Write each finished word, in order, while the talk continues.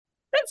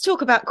Let's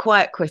talk about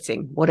quiet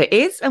quitting, what it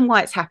is and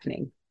why it's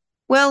happening.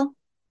 Well,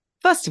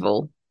 first of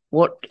all,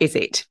 what is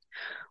it?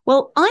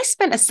 Well, I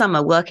spent a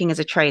summer working as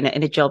a trainer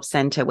in a job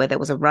centre where there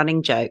was a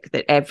running joke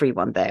that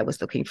everyone there was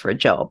looking for a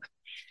job.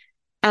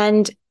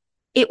 And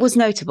it was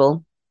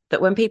notable that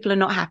when people are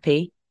not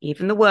happy,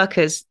 even the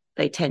workers,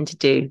 they tend to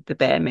do the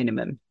bare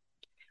minimum.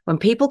 When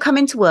people come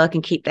into work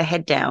and keep their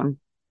head down,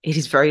 it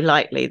is very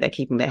likely they're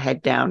keeping their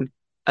head down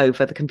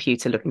over the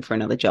computer looking for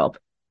another job.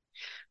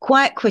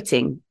 Quiet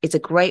quitting is a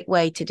great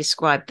way to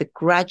describe the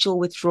gradual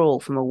withdrawal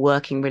from a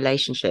working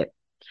relationship.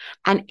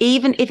 And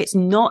even if it's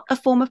not a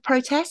form of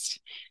protest,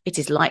 it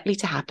is likely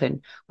to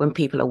happen when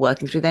people are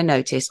working through their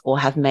notice or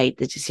have made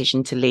the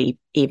decision to leave,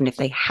 even if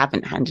they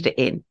haven't handed it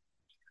in.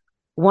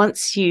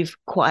 Once you've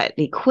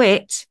quietly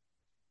quit,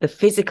 the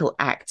physical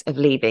act of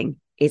leaving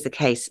is a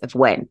case of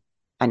when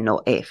and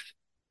not if.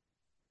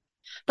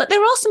 But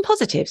there are some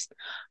positives.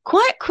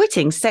 Quiet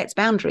quitting sets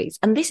boundaries,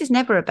 and this is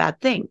never a bad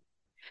thing.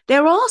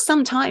 There are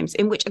some times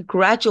in which a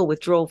gradual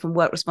withdrawal from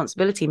work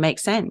responsibility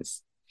makes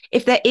sense.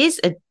 If there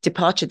is a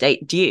departure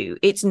date due,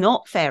 it's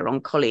not fair on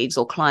colleagues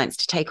or clients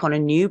to take on a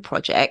new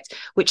project,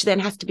 which then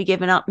has to be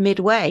given up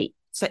midway.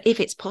 So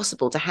if it's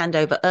possible to hand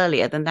over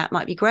earlier, then that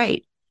might be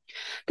great.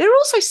 There are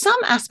also some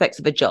aspects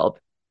of a job,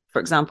 for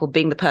example,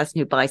 being the person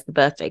who buys the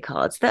birthday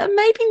cards, that are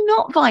maybe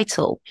not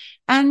vital.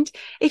 And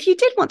if you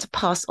did want to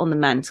pass on the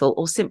mantle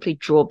or simply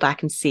draw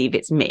back and see if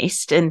it's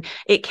missed, and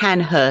it can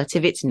hurt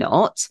if it's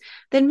not,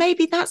 then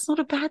maybe that's not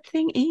a bad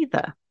thing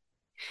either.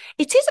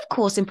 It is, of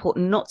course,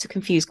 important not to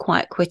confuse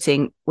quiet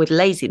quitting with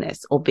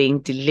laziness or being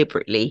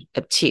deliberately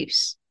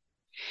obtuse.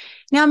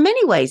 Now, in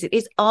many ways, it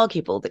is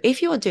arguable that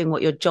if you are doing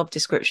what your job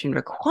description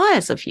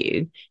requires of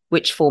you,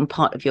 which form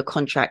part of your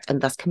contract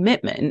and thus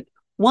commitment,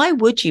 why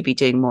would you be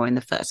doing more in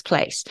the first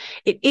place?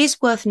 It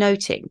is worth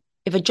noting,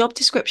 if a job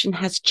description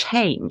has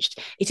changed,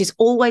 it is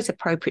always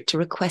appropriate to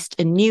request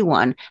a new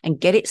one and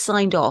get it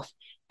signed off,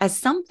 as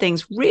some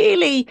things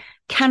really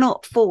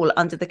cannot fall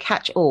under the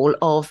catch-all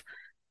of,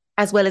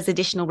 as well as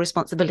additional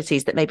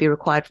responsibilities that may be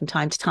required from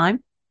time to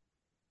time.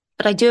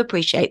 But I do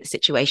appreciate the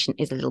situation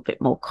is a little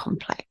bit more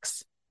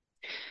complex.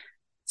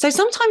 So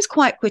sometimes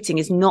quiet quitting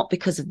is not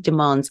because of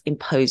demands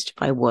imposed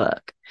by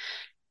work.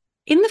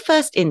 In the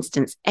first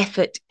instance,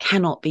 effort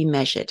cannot be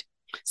measured.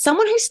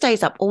 Someone who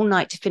stays up all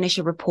night to finish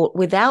a report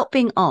without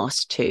being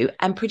asked to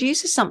and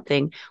produces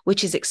something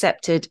which is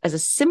accepted as a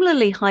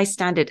similarly high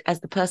standard as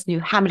the person who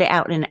hammered it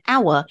out in an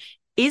hour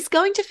is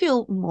going to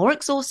feel more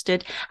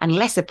exhausted and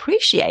less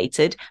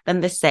appreciated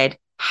than the said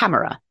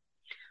hammerer.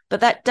 But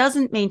that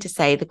doesn't mean to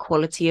say the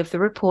quality of the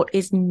report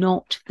is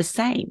not the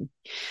same.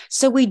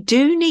 So we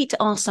do need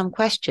to ask some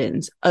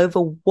questions over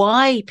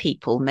why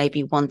people may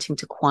be wanting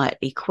to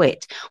quietly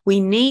quit. We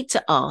need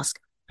to ask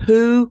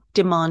who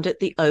demanded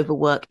the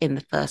overwork in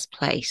the first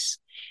place,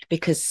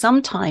 because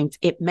sometimes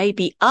it may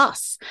be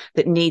us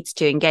that needs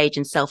to engage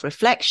in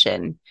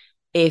self-reflection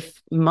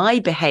if my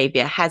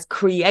behavior has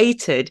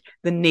created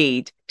the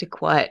need to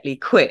quietly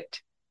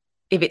quit.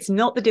 If it's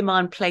not the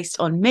demand placed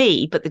on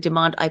me, but the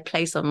demand I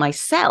place on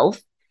myself,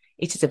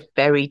 it is a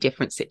very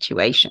different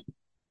situation.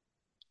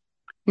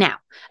 Now,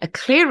 a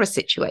clearer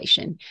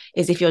situation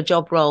is if your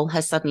job role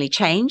has suddenly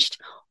changed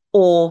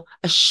or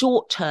a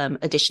short-term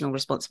additional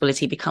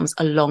responsibility becomes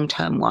a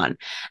long-term one.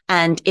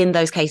 And in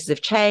those cases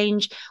of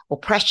change or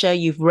pressure,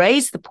 you've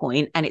raised the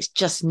point and it's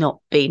just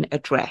not been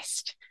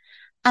addressed.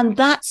 And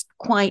that's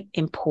quite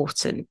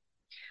important.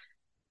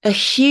 A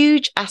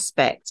huge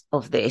aspect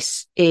of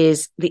this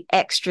is the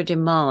extra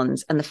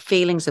demands and the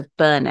feelings of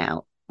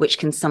burnout, which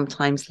can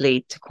sometimes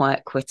lead to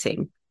quiet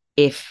quitting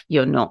if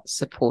you're not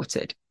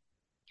supported.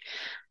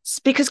 It's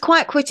because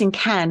quiet quitting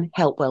can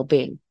help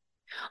well-being.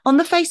 On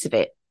the face of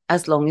it,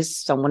 as long as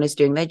someone is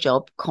doing their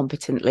job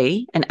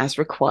competently and as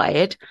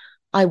required,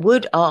 I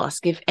would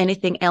ask if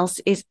anything else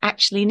is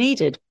actually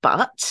needed.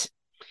 But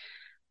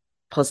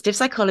positive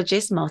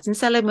psychologist Martin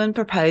Seligman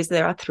proposed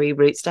there are 3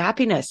 routes to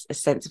happiness: a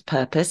sense of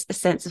purpose, a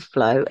sense of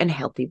flow, and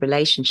healthy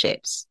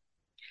relationships.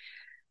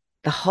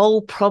 The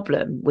whole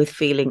problem with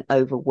feeling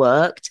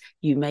overworked,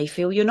 you may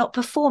feel you're not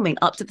performing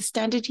up to the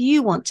standard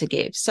you want to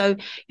give. So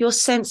your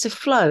sense of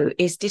flow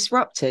is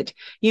disrupted.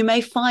 You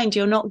may find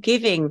you're not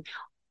giving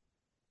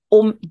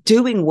or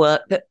doing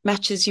work that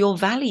matches your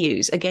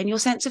values. Again, your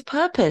sense of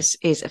purpose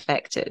is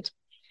affected.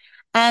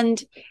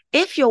 And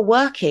if you're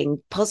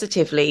working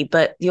positively,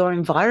 but your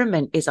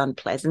environment is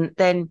unpleasant,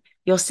 then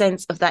your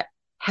sense of that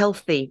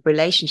healthy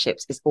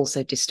relationships is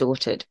also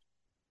distorted.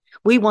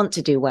 We want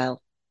to do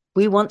well.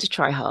 We want to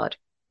try hard.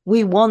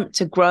 We want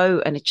to grow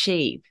and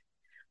achieve.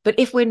 But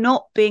if we're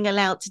not being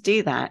allowed to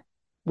do that,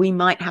 we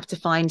might have to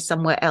find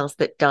somewhere else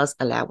that does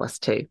allow us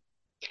to.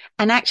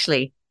 And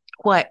actually,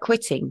 quiet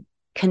quitting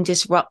can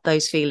disrupt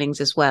those feelings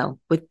as well.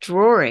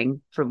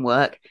 Withdrawing from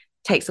work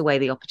takes away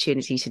the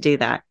opportunity to do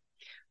that.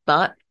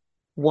 But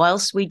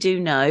whilst we do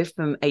know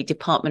from a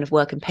Department of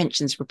Work and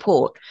Pensions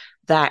report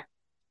that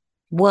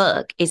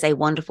work is a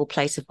wonderful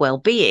place of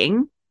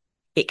well-being,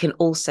 it can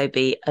also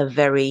be a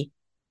very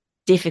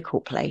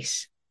difficult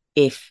place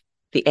if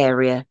the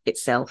area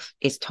itself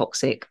is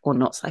toxic or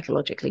not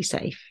psychologically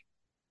safe.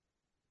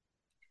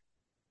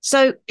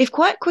 So if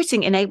quiet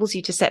quitting enables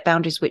you to set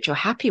boundaries which you're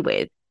happy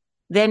with,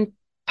 then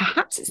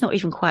perhaps it's not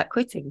even quiet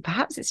quitting.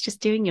 Perhaps it's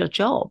just doing your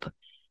job.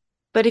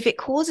 But if it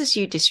causes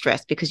you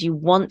distress because you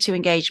want to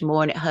engage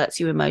more and it hurts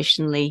you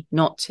emotionally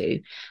not to,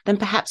 then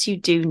perhaps you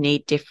do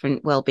need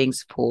different well-being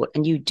support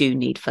and you do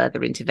need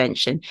further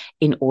intervention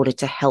in order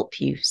to help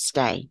you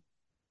stay.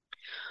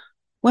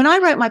 When I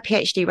wrote my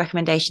PhD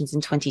recommendations in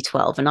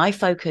 2012, and I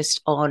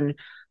focused on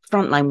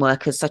frontline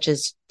workers such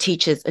as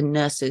teachers and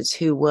nurses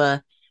who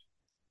were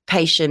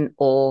patient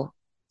or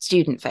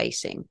student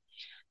facing,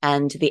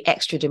 and the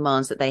extra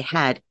demands that they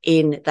had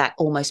in that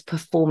almost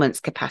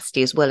performance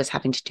capacity, as well as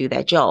having to do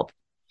their job,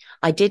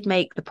 I did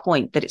make the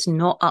point that it's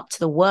not up to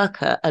the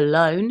worker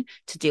alone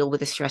to deal with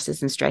the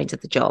stresses and strains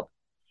of the job.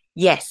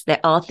 Yes, there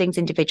are things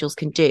individuals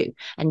can do.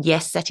 And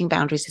yes, setting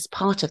boundaries is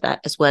part of that,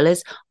 as well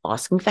as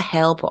asking for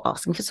help or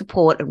asking for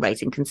support and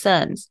raising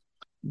concerns.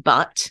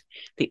 But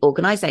the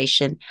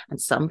organization, and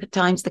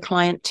sometimes the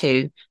client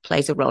too,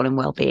 plays a role in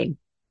well-being.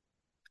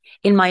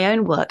 In my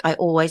own work, I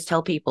always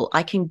tell people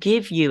I can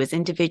give you as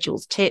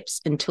individuals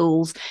tips and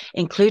tools,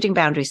 including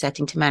boundary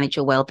setting, to manage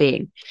your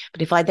well-being.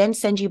 But if I then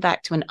send you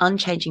back to an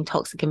unchanging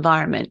toxic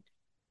environment,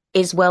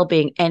 is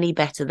well-being any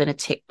better than a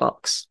tick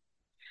box?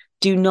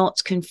 Do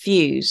not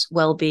confuse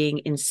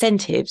well-being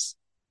incentives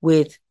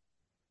with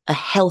a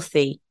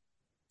healthy,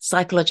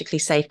 psychologically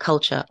safe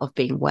culture of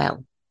being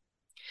well.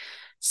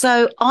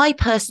 So I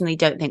personally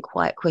don't think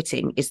quiet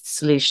quitting is the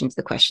solution to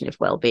the question of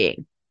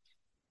well-being.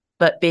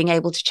 But being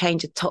able to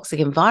change a toxic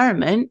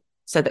environment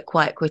so that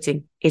quiet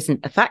quitting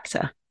isn't a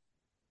factor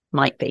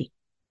might be.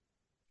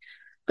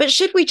 But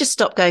should we just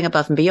stop going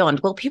above and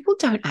beyond? Well, people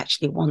don't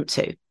actually want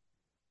to.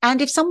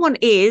 And if someone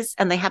is,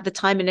 and they have the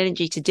time and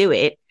energy to do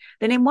it,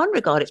 then in one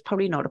regard, it's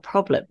probably not a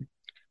problem.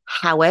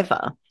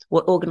 However,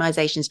 what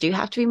organizations do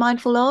have to be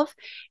mindful of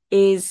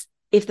is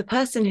if the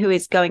person who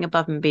is going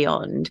above and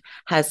beyond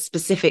has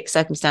specific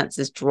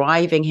circumstances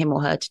driving him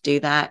or her to do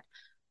that,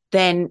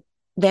 then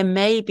there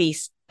may be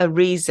a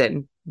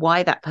reason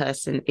why that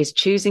person is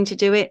choosing to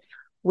do it,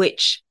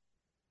 which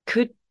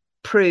could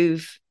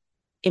prove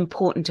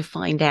important to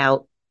find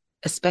out,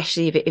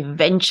 especially if it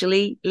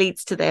eventually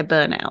leads to their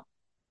burnout.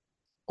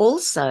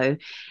 Also,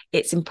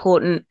 it's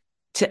important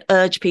to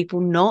urge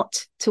people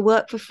not to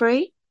work for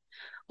free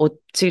or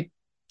to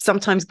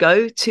sometimes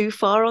go too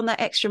far on that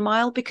extra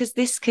mile, because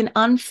this can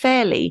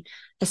unfairly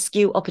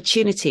eschew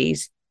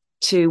opportunities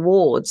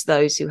towards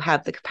those who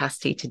have the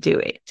capacity to do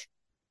it.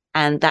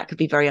 And that could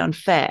be very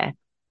unfair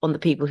on the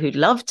people who'd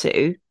love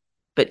to,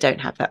 but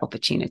don't have that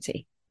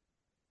opportunity.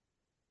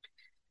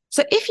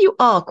 So if you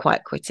are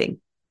quiet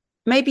quitting,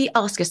 maybe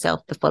ask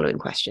yourself the following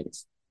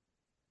questions.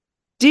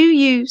 Do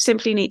you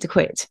simply need to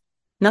quit?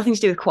 Nothing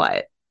to do with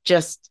quiet,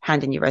 just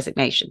hand in your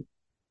resignation.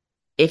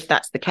 If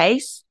that's the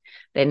case,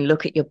 then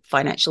look at your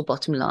financial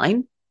bottom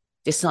line,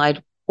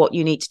 decide what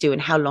you need to do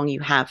and how long you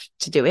have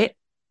to do it,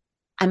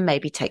 and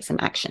maybe take some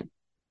action.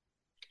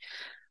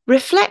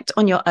 Reflect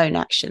on your own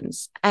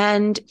actions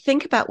and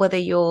think about whether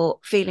your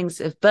feelings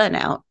of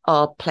burnout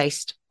are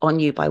placed on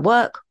you by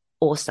work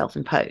or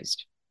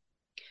self-imposed.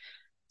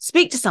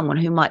 Speak to someone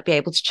who might be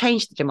able to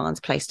change the demands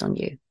placed on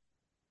you.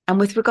 And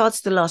with regards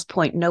to the last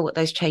point, know what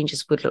those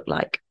changes would look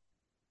like.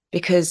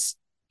 Because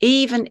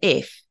even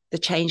if the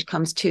change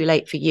comes too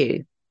late for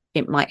you,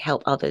 it might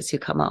help others who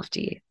come after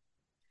you.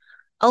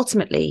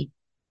 Ultimately,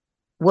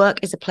 work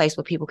is a place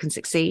where people can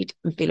succeed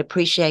and feel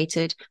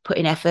appreciated, put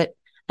in effort,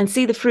 and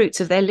see the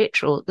fruits of their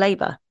literal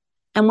labor.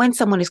 And when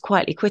someone is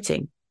quietly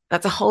quitting,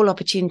 that's a whole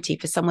opportunity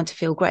for someone to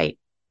feel great.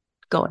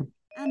 Go on.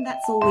 And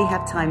that's all we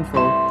have time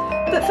for.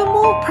 But for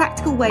more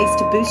practical ways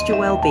to boost your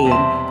well-being,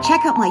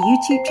 check out my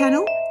YouTube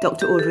channel,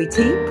 Dr. Audrey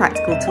T,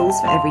 Practical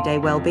Tools for Everyday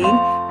Wellbeing,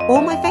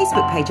 or my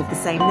Facebook page of the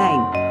same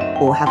name.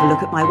 Or have a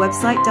look at my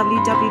website,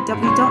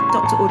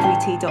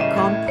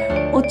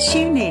 www.draudreyt.com, or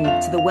tune in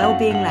to the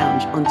Wellbeing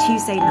Lounge on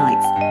Tuesday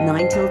nights,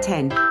 9 till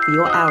 10, for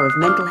your hour of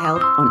mental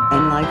health on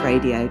NLive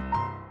Radio.